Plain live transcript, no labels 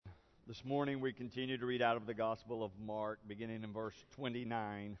This morning we continue to read out of the Gospel of Mark, beginning in verse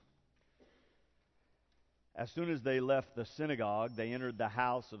 29. As soon as they left the synagogue, they entered the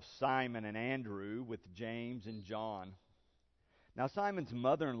house of Simon and Andrew with James and John. Now Simon's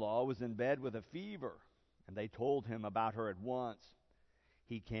mother-in-law was in bed with a fever, and they told him about her at once.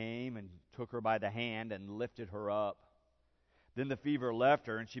 He came and took her by the hand and lifted her up. Then the fever left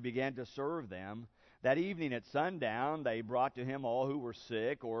her, and she began to serve them. That evening at sundown, they brought to him all who were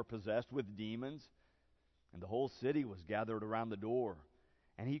sick or possessed with demons, and the whole city was gathered around the door.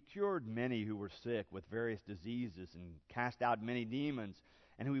 And he cured many who were sick with various diseases and cast out many demons,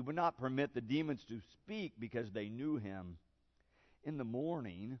 and he would not permit the demons to speak because they knew him. In the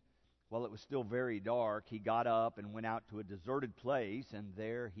morning, while it was still very dark, he got up and went out to a deserted place, and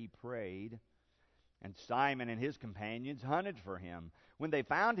there he prayed. And Simon and his companions hunted for him. When they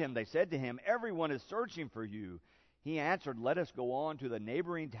found him, they said to him, "Everyone is searching for you." He answered, "Let us go on to the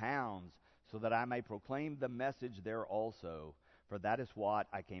neighboring towns, so that I may proclaim the message there also, for that is what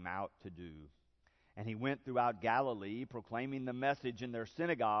I came out to do." And he went throughout Galilee, proclaiming the message in their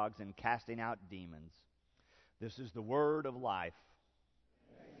synagogues and casting out demons. This is the word of life.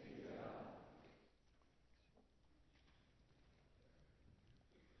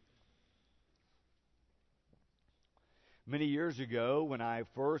 Many years ago, when I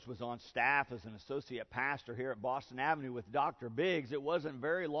first was on staff as an associate pastor here at Boston Avenue with Dr. Biggs, it wasn't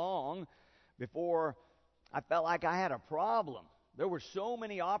very long before I felt like I had a problem. There were so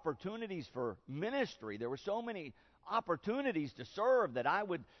many opportunities for ministry. There were so many opportunities to serve that I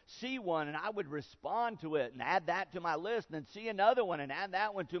would see one and I would respond to it and add that to my list, and then see another one and add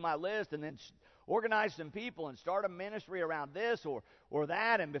that one to my list, and then organize some people and start a ministry around this or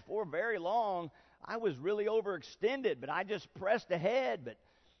that. And before very long, I was really overextended, but I just pressed ahead. But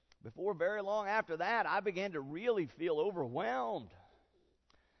before very long after that, I began to really feel overwhelmed.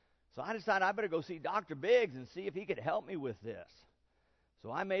 So I decided I better go see Dr. Biggs and see if he could help me with this.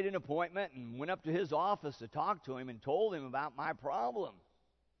 So I made an appointment and went up to his office to talk to him and told him about my problem.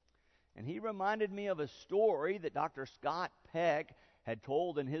 And he reminded me of a story that Dr. Scott Peck had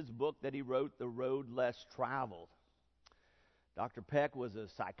told in his book that he wrote, The Road Less Traveled. Dr. Peck was a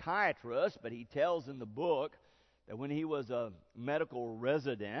psychiatrist, but he tells in the book that when he was a medical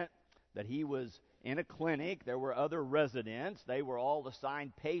resident, that he was in a clinic, there were other residents, they were all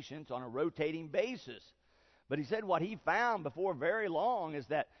assigned patients on a rotating basis. But he said what he found before very long is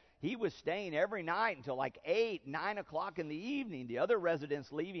that he was staying every night until like 8, 9 o'clock in the evening. The other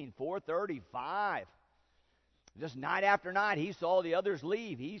residents leaving 4:30, 5. Just night after night, he saw the others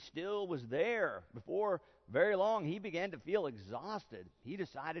leave. He still was there. Before very long, he began to feel exhausted. He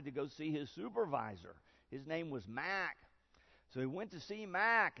decided to go see his supervisor. His name was Mac. So he went to see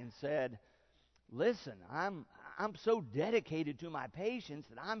Mac and said, "Listen, I'm so dedicated to my patients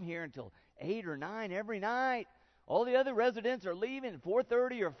that I'm here until 8 or 9 every night. All the other residents are leaving at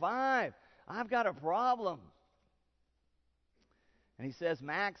 4:30 or 5. I've got a problem." And he says,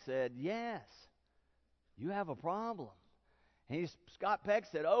 Mac said, "Yes, you have a problem." And Scott Peck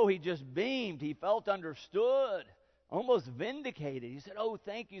said, "Oh, he just beamed. He felt understood, almost vindicated." He said, "Oh,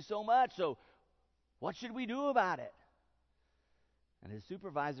 thank you so much. So what should we do about it?" And his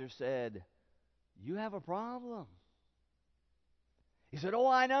supervisor said, "You have a problem." He said, "Oh,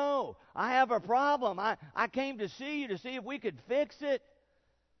 I know. I have a problem. I came to see you to see if we could fix it."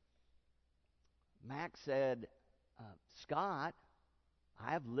 Mac said, "Scott,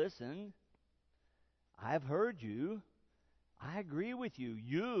 I have listened. I have heard you. I agree with you.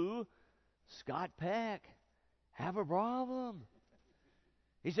 You, Scott Peck, have a problem."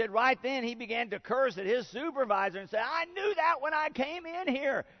 He said right then he began to curse at his supervisor and said, "I knew that when I came in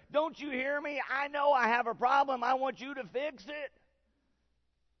here. Don't you hear me? I know I have a problem. I want you to fix it."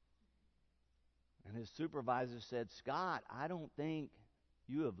 And his supervisor said, "Scott, I don't think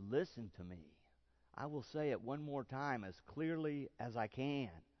you have listened to me. I will say it one more time as clearly as I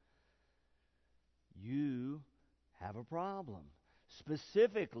can. You have a problem.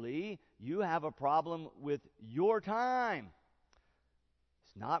 Specifically, you have a problem with your time.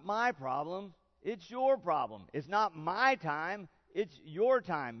 It's not my problem. It's your problem. It's not my time. It's your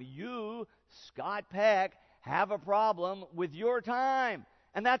time. You, Scott Peck, have a problem with your time.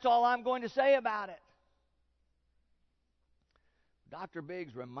 And that's all I'm going to say about it." Dr.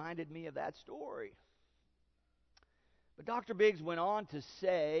 Biggs reminded me of that story. But Dr. Biggs went on to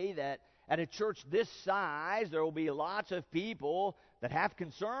say that at a church this size, there will be lots of people that have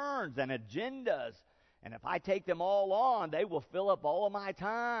concerns and agendas. And if I take them all on, they will fill up all of my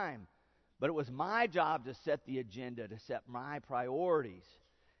time. But it was my job to set the agenda, to set my priorities,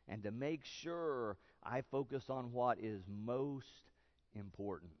 and to make sure I focus on what is most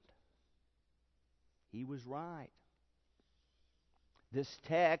important. he was right. This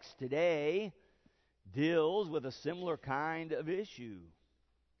text today deals with a similar kind of issue.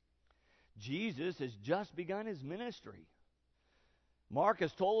 Jesus has just begun his ministry. Mark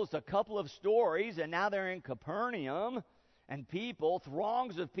has told us a couple of stories, and now they're in Capernaum, and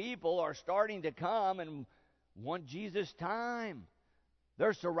throngs of people are starting to come and want Jesus' time.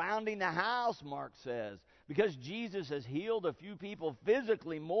 They're surrounding the house, Mark says. Because Jesus has healed a few people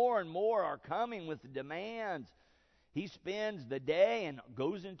physically, more and more are coming with demands. He spends the day and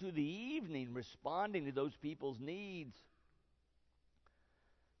goes into the evening responding to those people's needs.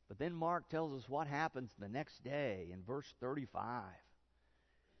 But then Mark tells us what happens the next day in verse 35.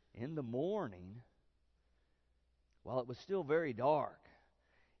 In the morning, while it was still very dark,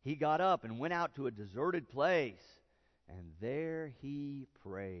 he got up and went out to a deserted place, and there he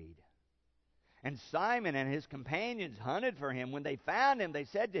prayed. And Simon and his companions hunted for him. When they found him, they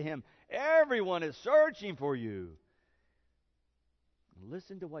said to him, "Everyone is searching for you."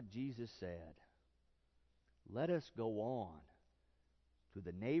 Listen to what Jesus said. "Let us go on to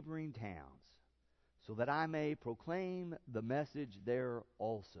the neighboring towns, so that I may proclaim the message there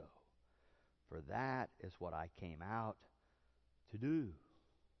also. For that is what I came out to do."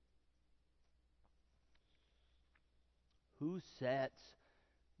 Who sets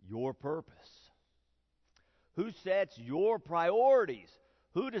your purpose? Who sets your priorities?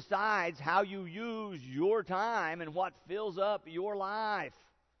 Who decides how you use your time and what fills up your life?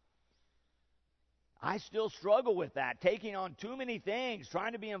 I still struggle with that, taking on too many things,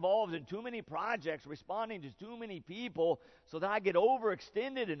 trying to be involved in too many projects, responding to too many people, so that I get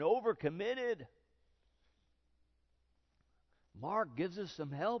overextended and overcommitted. Mark gives us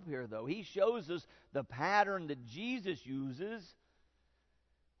some help here, though. He shows us the pattern that Jesus uses,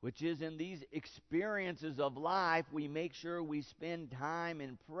 which is in these experiences of life, we make sure we spend time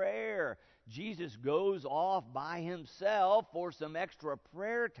in prayer. Jesus goes off by himself for some extra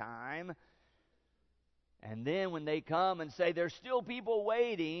prayer time. And then when they come and say, "There's still people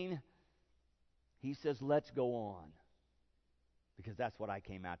waiting," he says, "Let's go on." Because that's what I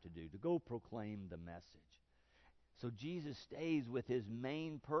came out to do, to go proclaim the message. So Jesus stays with his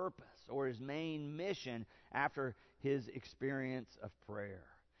main purpose or his main mission after his experience of prayer.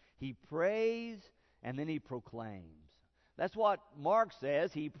 He prays and then he proclaims. That's what Mark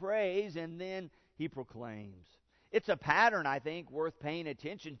says. He prays and then he proclaims. It's a pattern, I think, worth paying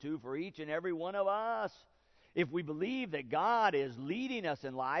attention to for each and every one of us. If we believe that God is leading us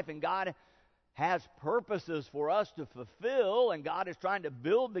in life and God has purposes for us to fulfill, and God is trying to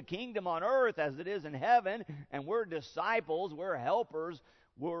build the kingdom on earth as it is in heaven, and we're disciples, we're helpers,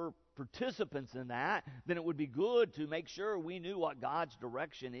 we're participants in that, then it would be good to make sure we knew what God's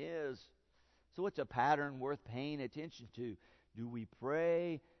direction is. So it's a pattern worth paying attention to. Do we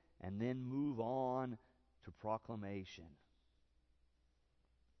pray and then move on to proclamation?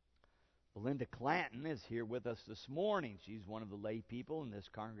 Belinda Clanton is here with us this morning. She's one of the lay people in this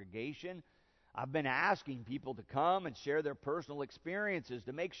congregation. I've been asking people to come and share their personal experiences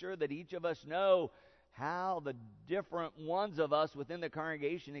to make sure that each of us know how the different ones of us within the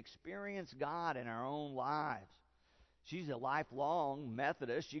congregation experience God in our own lives. She's a lifelong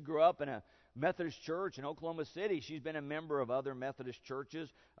Methodist. She grew up in a Methodist church in Oklahoma City. She's been a member of other Methodist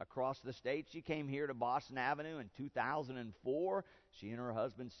churches across the state. She came here to Boston Avenue in 2004. She and her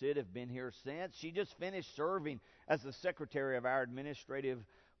husband Sid have been here since. She just finished serving as the secretary of our administrative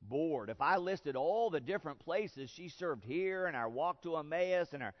board. If I listed all the different places she served here, and our Walk to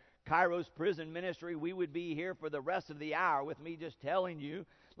Emmaus, and our Kairos prison ministry, we would be here for the rest of the hour with me just telling you.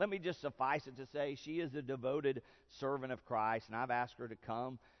 Let me just suffice it to say she is a devoted servant of Christ, and I've asked her to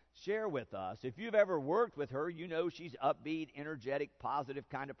come share with us. If you've ever worked with her, you know she's upbeat, energetic, positive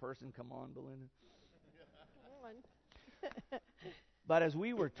kind of person. Come on, Belinda. Come on. But as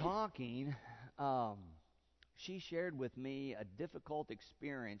we were talking, she shared with me a difficult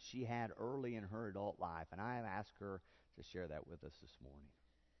experience she had early in her adult life, and I have asked her to share that with us this morning.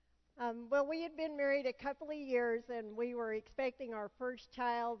 Well, we had been married a couple of years, and we were expecting our first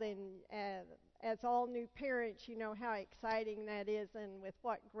child, and as all new parents, you know how exciting that is, and with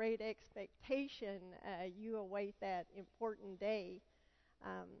what great expectation you await that important day.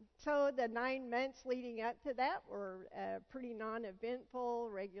 So the 9 months leading up to that were pretty non-eventful,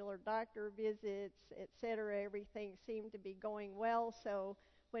 regular doctor visits, etc. Everything seemed to be going well. So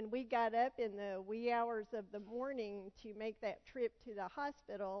when we got up in the wee hours of the morning to make that trip to the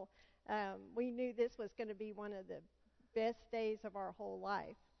hospital, we knew this was going to be one of the best days of our whole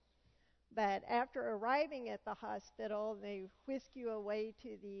life. But after arriving at the hospital, they whisk you away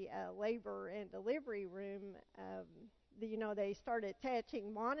to the labor and delivery room. They start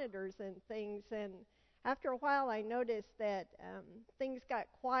attaching monitors and things, and after a while, I noticed that things got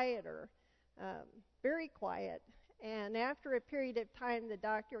quieter, um, very quiet. And after a period of time, the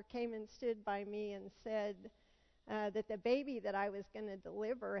doctor came and stood by me and said that the baby that I was going to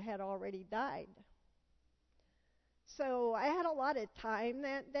deliver had already died. So I had a lot of time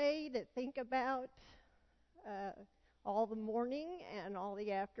that day to think about uh, all the morning and all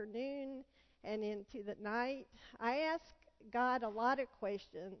the afternoon and into the night. I asked God a lot of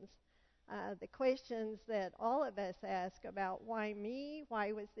questions, the questions that all of us ask about why me,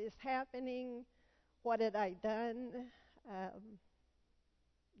 why was this happening, what had I done, um,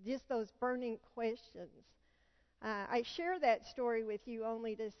 just those burning questions. I share that story with you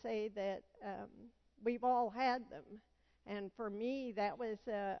only to say that we've all had them. And for me, that was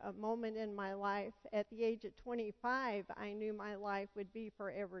a moment in my life. At the age of 25, I knew my life would be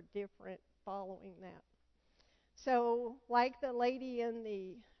forever different following that. So, like the lady in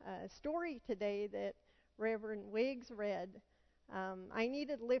the story today that Reverend Wiggs read, I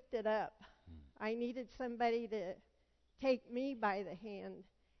needed lifted up. I needed somebody to take me by the hand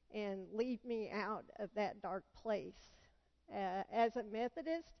and lead me out of that dark place. As a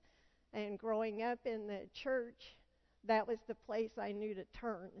Methodist and growing up in the church, that was the place I knew to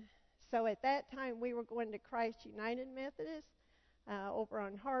turn. So at that time, we were going to Christ United Methodist over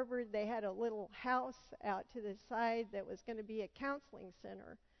on Harvard. They had a little house out to the side that was going to be a counseling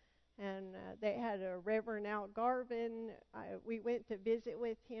center. And they had a Reverend Al Garvin. We went to visit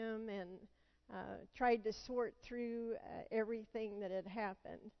with him and tried to sort through everything that had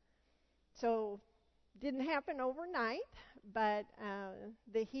happened. So didn't happen overnight, but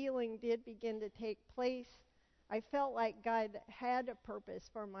the healing did begin to take place. I felt like God had a purpose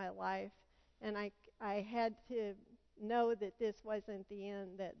for my life, and I had to know that this wasn't the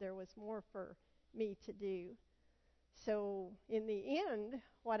end, that there was more for me to do. So in the end,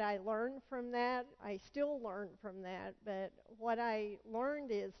 what I learned from that, I still learn from that, but what I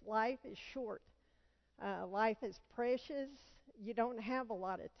learned is life is short. Life is precious. You don't have a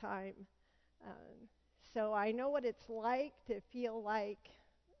lot of time. So I know what it's like to feel like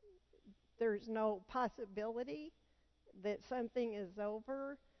there's no possibility that something is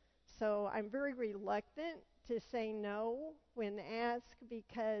over. So I'm very reluctant to say no when asked,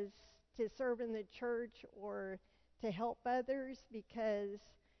 because to serve in the church or to help others, because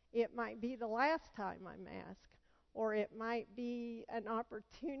it might be the last time I'm asked, or it might be an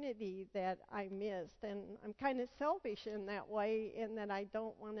opportunity that I missed. And I'm kind of selfish in that way, in that I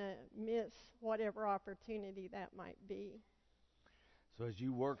don't want to miss whatever opportunity that might be. So as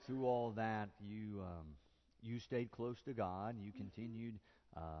you worked through all that, you stayed close to God. You continued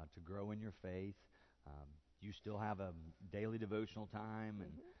to grow in your faith. You still have a daily devotional time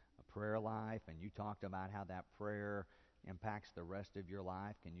and a prayer life, and you talked about how that prayer impacts the rest of your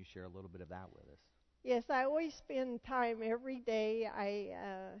life. Can you share a little bit of that with us? Yes, I always spend time every day. I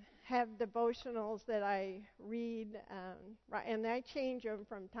have devotionals that I read, and I change them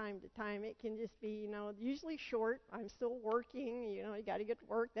from time to time. It can just be, usually short. I'm still working. You got to get to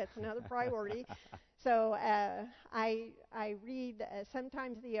work. That's another priority. So I read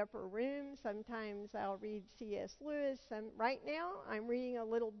sometimes The Upper Room. Sometimes I'll read C.S. Lewis. Right now, I'm reading a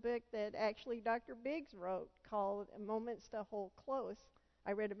little book that actually Dr. Biggs wrote called Moments to Hold Close.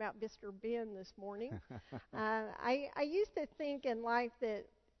 I read about Mr. Ben this morning. I used to think in life that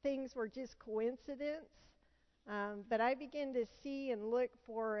things were just coincidence, but I begin to see and look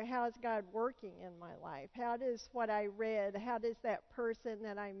for how is God working in my life. How does what I read, how does that person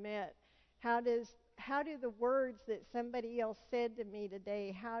that I met, how do the words that somebody else said to me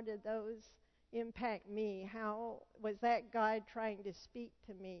today, how did those impact me? How was that God trying to speak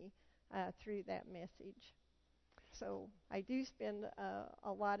to me through that message? So I do spend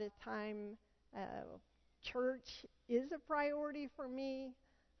a lot of time. Church is a priority for me.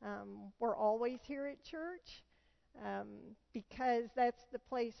 We're always here at church because that's the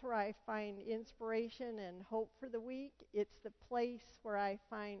place where I find inspiration and hope for the week. It's the place where I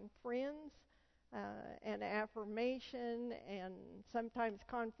find friends and affirmation and sometimes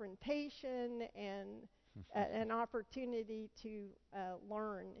confrontation and an opportunity to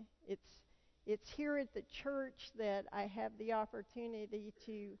learn. It's here at the church that I have the opportunity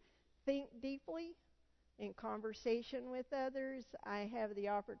to think deeply in conversation with others. I have the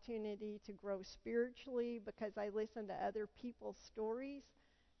opportunity to grow spiritually because I listen to other people's stories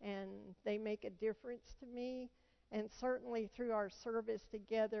and they make a difference to me. And certainly through our service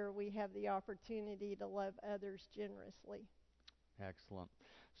together, we have the opportunity to love others generously. Excellent.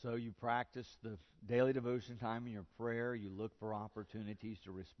 So you practice the daily devotion time in your prayer. You look for opportunities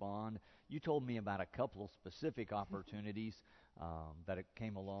to respond. You told me about a couple of specific opportunities that it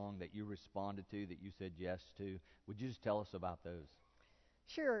came along that you responded to, that you said yes to. Would you just tell us about those?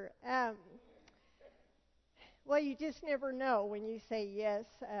 Sure. Well, you just never know when you say yes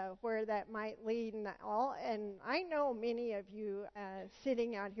where that might lead and all. And I know many of you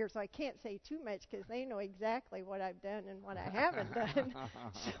sitting out here, so I can't say too much because they know exactly what I've done and what I haven't done.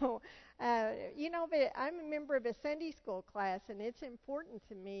 So, but I'm a member of a Sunday school class, and it's important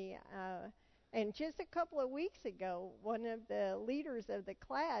to me. And just a couple of weeks ago, one of the leaders of the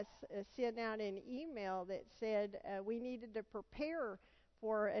class sent out an email that said we needed to prepare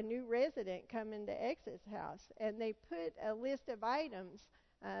for a new resident coming to X's house. And they put a list of items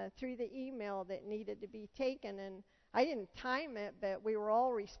through the email that needed to be taken. And I didn't time it, but we were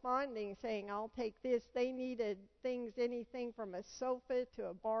all responding saying, I'll take this. They needed things, anything from a sofa to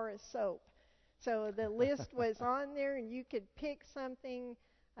a bar of soap. So the list was on there, and you could pick something.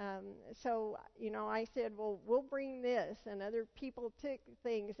 I said, well, we'll bring this. And other people took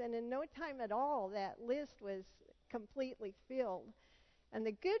things. And in no time at all, that list was completely filled. And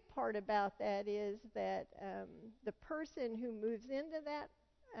the good part about that is that the person who moves into that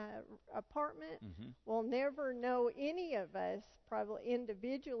apartment will never know any of us, probably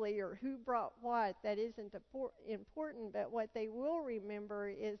individually, or who brought what. That isn't important, but what they will remember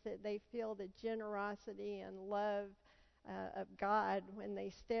is that they feel the generosity and love of God when they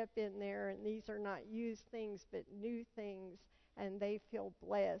step in there, and these are not used things but new things, and they feel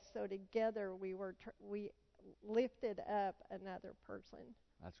blessed. So together we lifted up another person.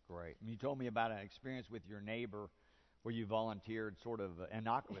 That's great. You told me about an experience with your neighbor where you volunteered sort of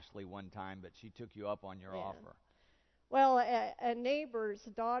innocuously one time, but she took you up on your offer. Well, a neighbor's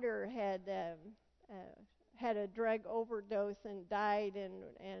daughter had a drug overdose and died,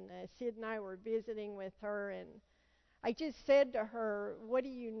 and Sid and I were visiting with her, and I just said to her, what do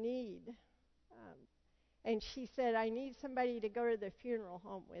you need? And she said, I need somebody to go to the funeral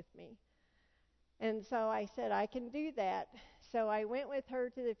home with me. And so I said, I can do that. So I went with her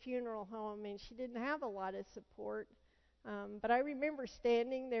to the funeral home, and she didn't have a lot of support. But I remember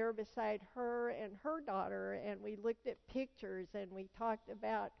standing there beside her and her daughter, and we looked at pictures, and we talked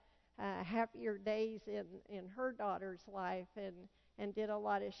about happier days in her daughter's life, and did a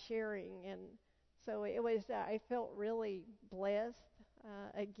lot of sharing. And so it was, I felt really blessed.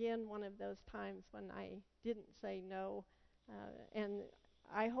 Again, one of those times when I didn't say no. And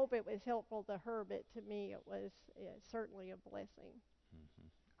I hope it was helpful to her, but to me it was certainly a blessing. Mm-hmm.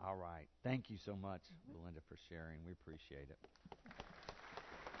 All right. Thank you so much, Belinda, for sharing. We appreciate it.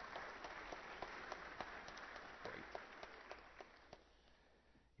 Great.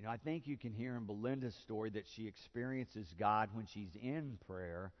 I think you can hear in Belinda's story that she experiences God when she's in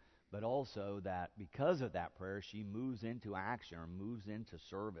prayer, but also that because of that prayer, she moves into action or moves into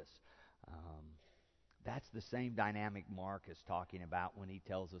service. That's the same dynamic Mark is talking about when he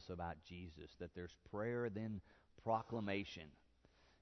tells us about Jesus, that there's prayer, then proclamation.